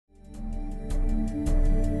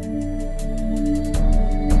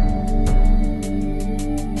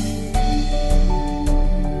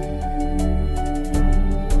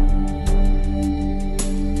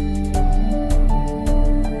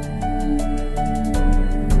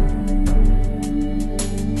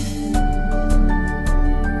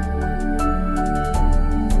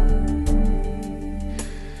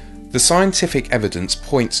The scientific evidence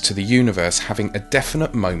points to the universe having a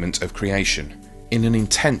definite moment of creation, in an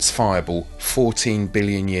intense fireball 14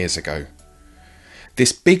 billion years ago.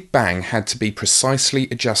 This Big Bang had to be precisely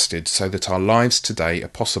adjusted so that our lives today are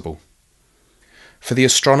possible. For the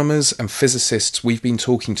astronomers and physicists we've been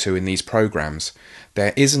talking to in these programs,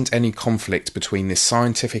 there isn't any conflict between this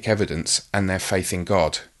scientific evidence and their faith in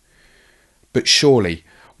God. But surely,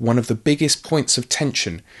 one of the biggest points of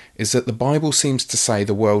tension is that the Bible seems to say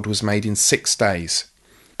the world was made in 6 days,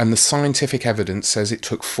 and the scientific evidence says it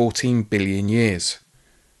took 14 billion years.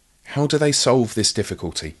 How do they solve this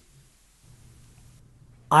difficulty?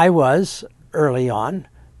 I was, early on,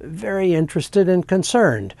 very interested and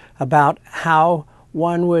concerned about how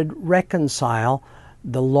one would reconcile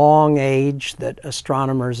the long age that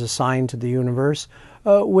astronomers assign to the universe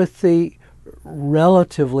with the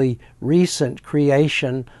relatively recent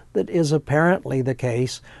creation that is apparently the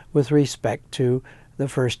case with respect to the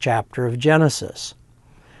first chapter of Genesis.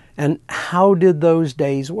 And how did those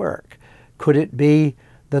days work? Could it be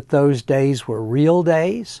that those days were real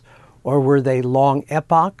days, or were they long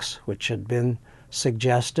epochs, which had been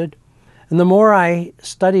suggested? And the more I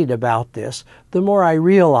studied about this, the more I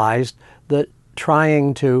realized that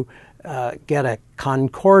trying to get a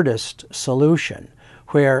concordist solution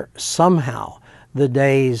where somehow the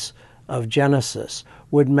days of Genesis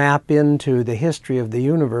would map into the history of the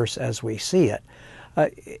universe as we see it,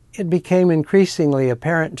 it became increasingly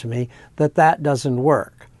apparent to me that that doesn't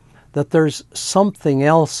work, that there's something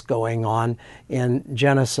else going on in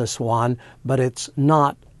Genesis 1, but it's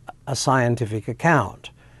not a scientific account.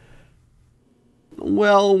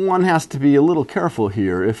 Well, one has to be a little careful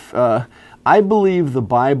here. If I believe the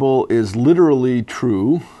Bible is literally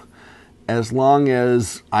true, as long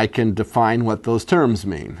as I can define what those terms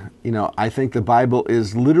mean. You know, I think the Bible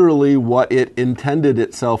is literally what it intended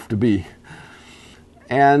itself to be.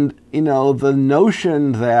 And, you know, the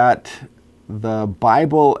notion that the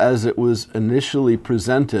Bible as it was initially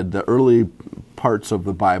presented, the early parts of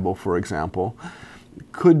the Bible, for example,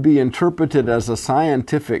 could be interpreted as a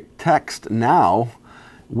scientific text now,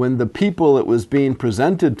 when the people it was being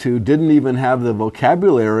presented to didn't even have the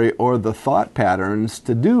vocabulary or the thought patterns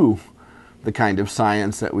to do the kind of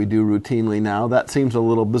science that we do routinely now. That seems a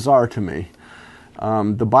little bizarre to me.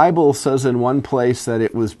 The Bible says in one place that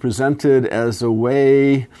it was presented as a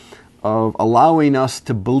way of allowing us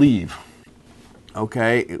to believe.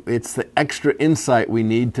 Okay, it's the extra insight we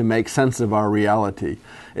need to make sense of our reality.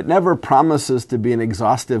 It never promises to be an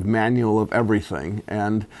exhaustive manual of everything.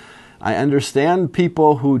 And I understand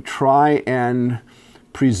people who try and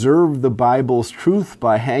preserve the Bible's truth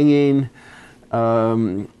by hanging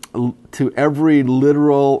to every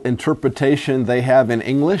literal interpretation they have in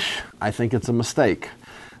English. I think it's a mistake.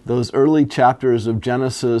 Those early chapters of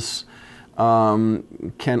Genesis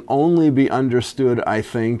can only be understood, I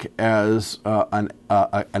think, as an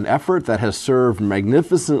effort that has served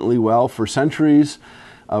magnificently well for centuries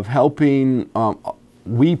of helping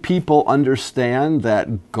we people understand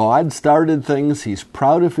that God started things. He's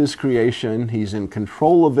proud of His creation. He's in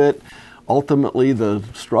control of it. Ultimately, the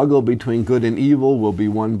struggle between good and evil will be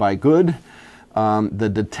won by good. The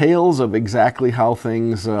details of exactly how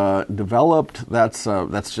things developed, that's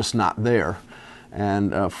just not there.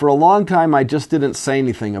 And for a long time, I just didn't say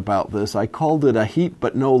anything about this. I called it a heat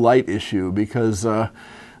but no light issue because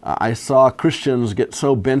I saw Christians get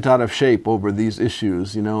so bent out of shape over these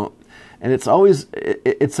issues, you know. And it always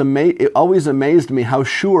amazed me how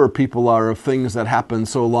sure people are of things that happened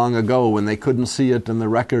so long ago when they couldn't see it and the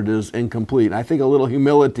record is incomplete. I think a little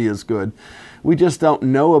humility is good. We just don't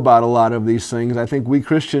know about a lot of these things. I think we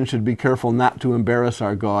Christians should be careful not to embarrass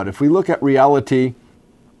our God. If we look at reality,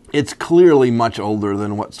 it's clearly much older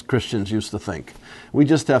than what Christians used to think. We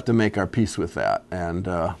just have to make our peace with that. And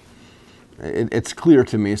it's clear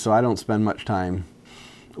to me, so I don't spend much time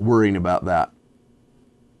worrying about that.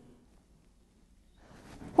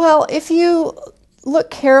 Well, if you look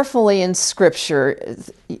carefully in Scripture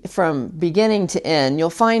from beginning to end, you'll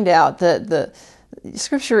find out that the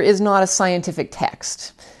Scripture is not a scientific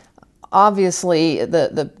text. Obviously,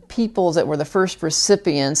 the peoples that were the first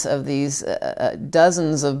recipients of these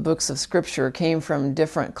dozens of books of Scripture came from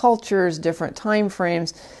different cultures, different time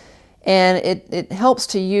frames, and it helps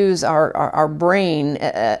to use our brain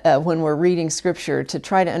when we're reading Scripture to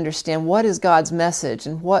try to understand what is God's message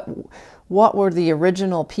and what were the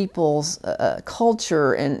original people's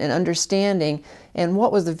culture and understanding, and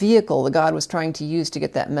what was the vehicle that God was trying to use to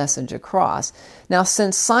get that message across. Now,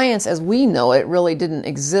 since science as we know it really didn't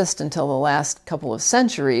exist until the last couple of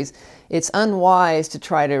centuries, it's unwise to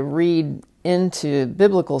try to read into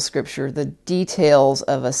biblical scripture the details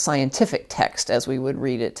of a scientific text as we would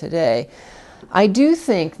read it today. I do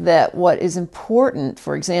think that what is important,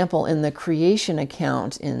 for example, in the creation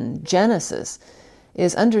account in Genesis,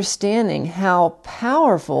 is understanding how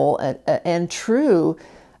powerful and true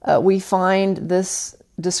we find this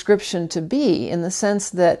description to be, in the sense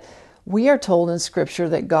that we are told in Scripture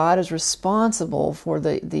that God is responsible for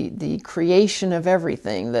the creation of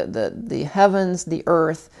everything, the heavens, the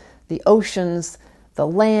earth, the oceans, the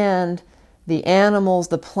land, the animals,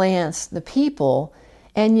 the plants, the people,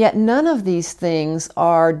 and yet none of these things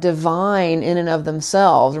are divine in and of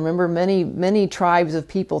themselves. Remember, many tribes of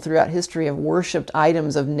people throughout history have worshipped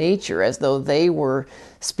items of nature as though they were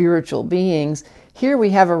spiritual beings. Here we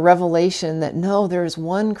have a revelation that no, there is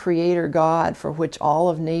one Creator God for which all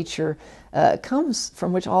of nature comes,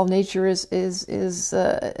 from which all nature is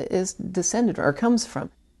descended or comes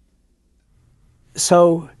from.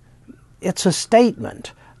 So it's a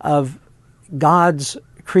statement of God's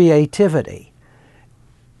creativity.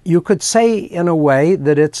 You could say in a way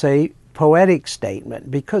that it's a poetic statement,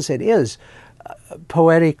 because it is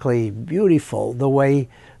poetically beautiful the way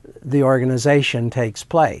the organization takes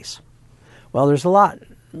place. Well, there's a lot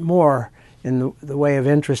more in the way of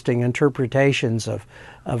interesting interpretations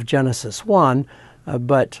of Genesis 1,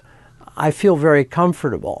 but I feel very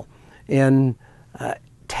comfortable in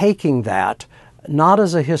taking that not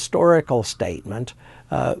as a historical statement,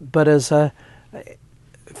 but as a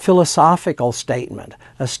philosophical statement,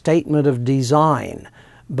 a statement of design,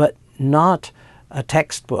 but not a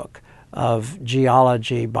textbook of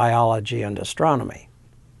geology, biology, and astronomy.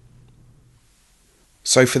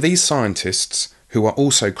 So for these scientists, who are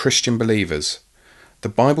also Christian believers, the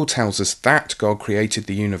Bible tells us that God created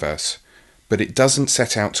the universe, but it doesn't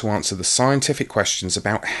set out to answer the scientific questions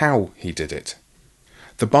about how He did it.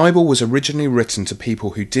 The Bible was originally written to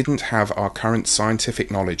people who didn't have our current scientific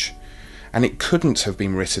knowledge, and it couldn't have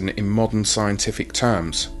been written in modern scientific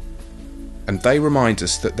terms. And they remind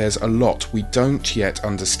us that there's a lot we don't yet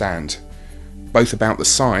understand, both about the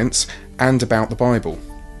science and about the Bible.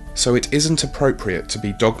 So it isn't appropriate to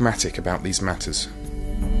be dogmatic about these matters.